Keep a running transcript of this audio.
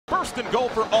First and goal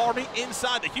for Army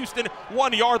inside the Houston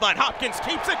 1-yard line. Hopkins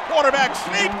keeps it, quarterback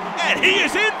sneak, and he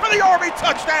is in for the Army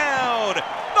touchdown.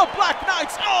 The Black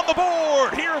Knights on the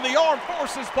board here in the Armed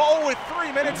Forces Bowl with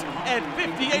 3 minutes and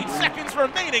 58 seconds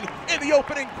remaining in the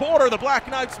opening quarter. The Black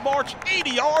Knights march 80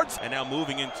 yards. And now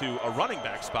moving into a running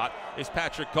back spot is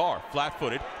Patrick Carr,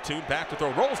 flat-footed, tuned back to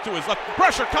throw, rolls to his left,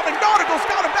 pressure coming, Nautical's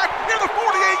got him back near the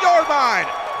 48-yard line.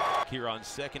 Here on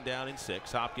 2nd down and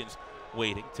 6, Hopkins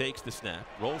waiting, takes the snap,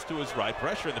 rolls to his right,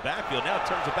 pressure in the backfield, now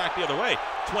turns it back the other way.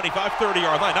 25,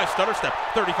 30-yard line, nice stutter step,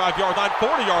 35-yard line,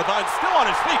 40-yard line, still on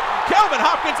his feet. Kelvin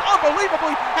Hopkins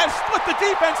unbelievably has split the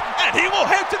defense, and he will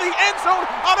head to the end zone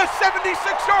on a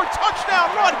 76-yard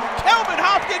touchdown run. Kelvin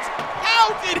Hopkins,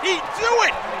 how did he do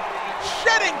it?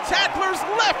 Shedding tacklers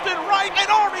left and right,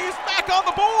 and Army is back on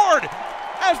the board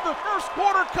as the first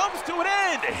quarter comes to an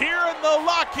end here in the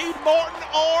Lockheed Martin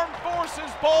Armed Forces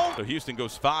Bowl. So Houston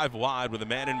goes 5 wide with a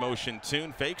man in motion.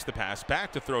 Tune fakes the pass,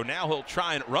 back to throw. Now he'll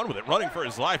try and run with it, running for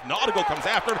his life. Nautical comes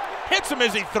after him, hits him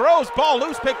as he throws. Ball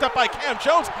loose, picked up by Cam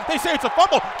Jones. They say it's a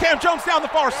fumble. Cam Jones down the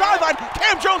far sideline.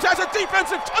 Cam Jones has a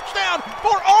defensive touchdown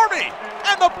for Army,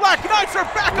 and the Black Knights are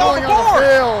back on the board.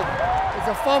 It's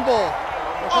a fumble.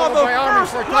 On the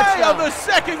first play of the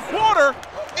second quarter,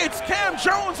 it's Cam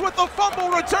Jones with the fumble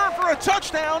return for a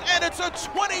touchdown, and it's a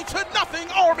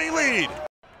 20-0 Army lead.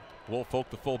 Woolfolk,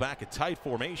 the fullback, a tight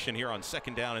formation here on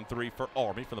 2nd down and 3 for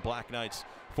Army from the Black Knights.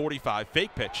 45,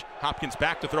 fake pitch. Hopkins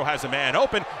back to throw, has a man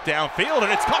open, downfield,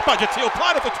 and it's caught by Jateel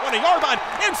Clyde at the 20-yard line,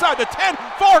 inside the 10,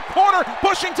 far corner,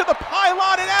 pushing to the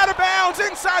pylon and out of bounds,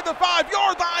 inside the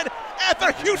 5-yard line at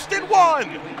the Houston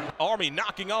 1. Army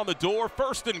knocking on the door,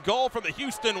 1st and goal from the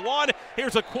Houston 1.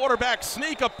 Here's a quarterback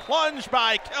sneak, a plunge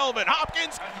by Kelvin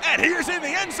Hopkins, and here's in the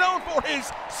end zone for his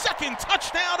 2nd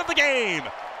touchdown of the game.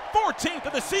 14th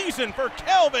of the season for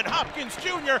Kelvin Hopkins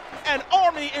Jr., and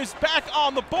Army is back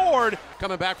on the board.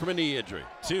 Coming back from a knee injury.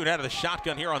 Tune out of the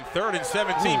shotgun here on 3rd and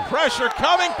 17. Pressure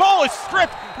coming, ball is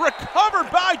stripped,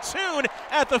 recovered by Tune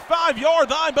at the 5-yard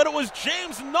line, but it was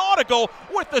James Nautical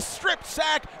with the strip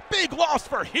sack. Big loss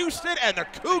for Houston, and the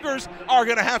Cougars are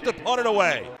going to have to punt it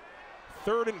away.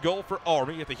 3rd and goal for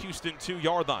Army at the Houston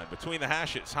 2-yard line. Between the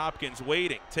hashes, Hopkins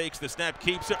waiting, takes the snap,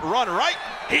 keeps it, run right.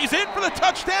 He's in for the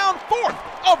touchdown,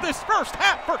 4th of this first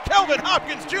half for Kelvin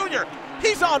Hopkins Jr.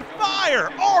 He's on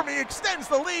fire. Army extends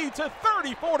the lead to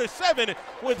 34-7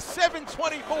 with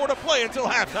 7:24 to play until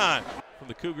halftime. From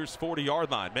the Cougars'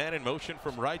 40-yard line, man in motion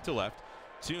from right to left.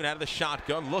 Tune out of the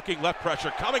shotgun, looking, left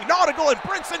pressure coming. Nautical and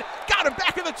Brinson got him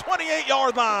back at the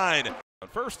 28-yard line.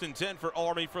 1st and 10 for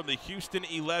Army from the Houston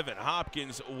 11.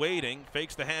 Hopkins waiting,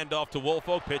 fakes the handoff to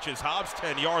Woolfolk, pitches Hobbs,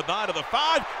 10-yard line to the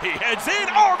 5. He heads in,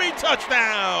 Army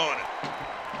touchdown.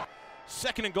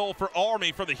 2nd and goal for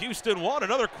Army from the Houston 1.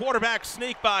 Another quarterback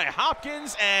sneak by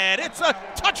Hopkins, and it's a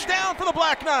touchdown for the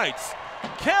Black Knights.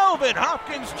 Kelvin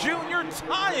Hopkins Jr.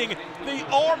 tying the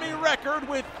Army record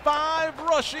with 5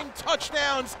 rushing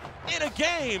touchdowns in a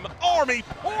game. Army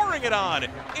pouring it on.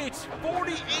 It's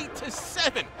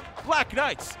 48-7. Black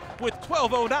Knights with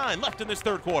 12:09 left in this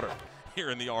 3rd quarter.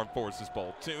 Here in the Armed Forces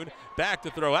Bowl. Tune back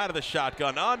to throw out of the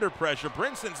shotgun, under pressure.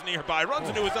 Brinson's nearby, runs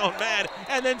into his own man,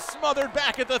 and then smothered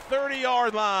back at the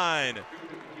 30-yard line.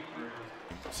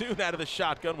 Tune out of the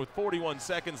shotgun with 41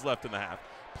 seconds left in the half.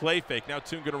 Play fake, now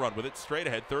Tune gonna run with it straight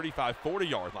ahead, 35,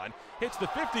 40-yard line. Hits the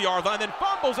 50-yard line, then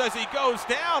fumbles as he goes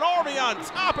down. Army on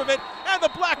top of it, and the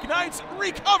Black Knights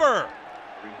recover.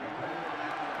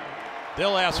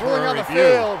 They'll ask for Ruling a on the review.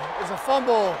 field is a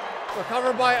fumble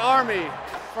recovered by Army.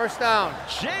 1st down.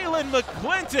 Jalen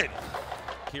McClinton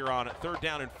here on 3rd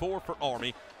down and 4 for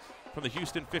Army from the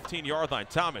Houston 15-yard line.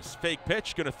 Thomas, fake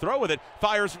pitch, gonna throw with it,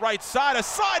 fires right side, a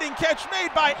sliding catch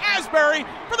made by Asbury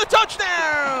for the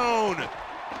touchdown.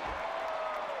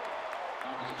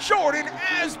 Jordan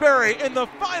Asbury in the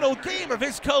final game of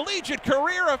his collegiate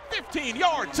career, a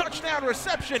 15-yard touchdown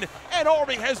reception, and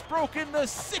Army has broken the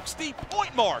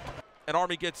 60-point mark. And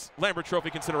Army gets Lambert Trophy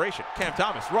consideration. Cam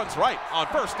Thomas runs right on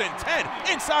 1st and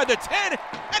 10, inside the 10,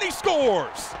 and he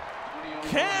scores.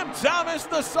 Cam Thomas,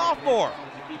 the sophomore,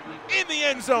 in the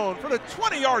end zone for the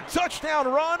 20-yard touchdown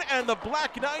run, and the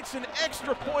Black Knights an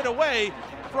extra point away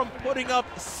from putting up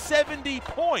 70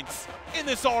 points in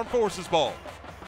this Armed Forces Bowl.